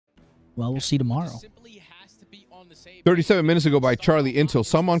Well, we'll see tomorrow. 37 minutes ago by Charlie Intel.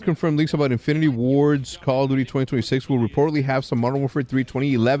 Some unconfirmed leaks about Infinity Ward's Call of Duty 2026 will reportedly have some Modern Warfare 3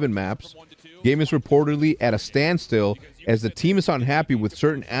 2011 maps. Game is reportedly at a standstill as the team is unhappy with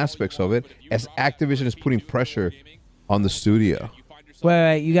certain aspects of it, as Activision is putting pressure on the studio.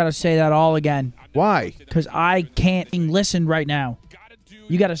 Wait, you got to say that all again. Why? Because I can't listen right now.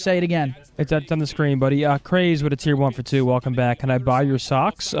 You got to say it again. It's on the screen, buddy. Craze with a tier 1 for 2. Welcome back. Can I buy your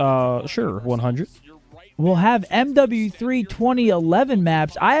socks? Sure, 100. We'll have MW3 2011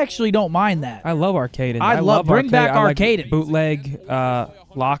 maps. I actually don't mind that. I love arcading. I love bring back arcading. Like bootleg,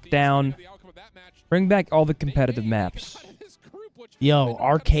 lockdown. Bring back all the competitive maps. Yo,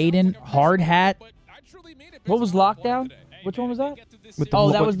 arcading, hard hat. What was lockdown? Which one was that? With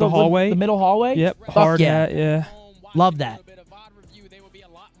the, that was the hallway. The middle hallway? Yep. Fuck Hard yeah. hat, yeah. Love that.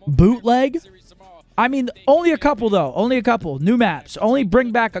 Bootleg? I mean, only a couple, though. Only a couple. New maps. Only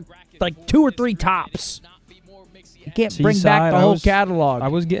bring back like 2 or 3 tops. You can't bring back the whole catalog. I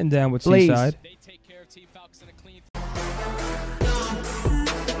was getting down with Please. Seaside.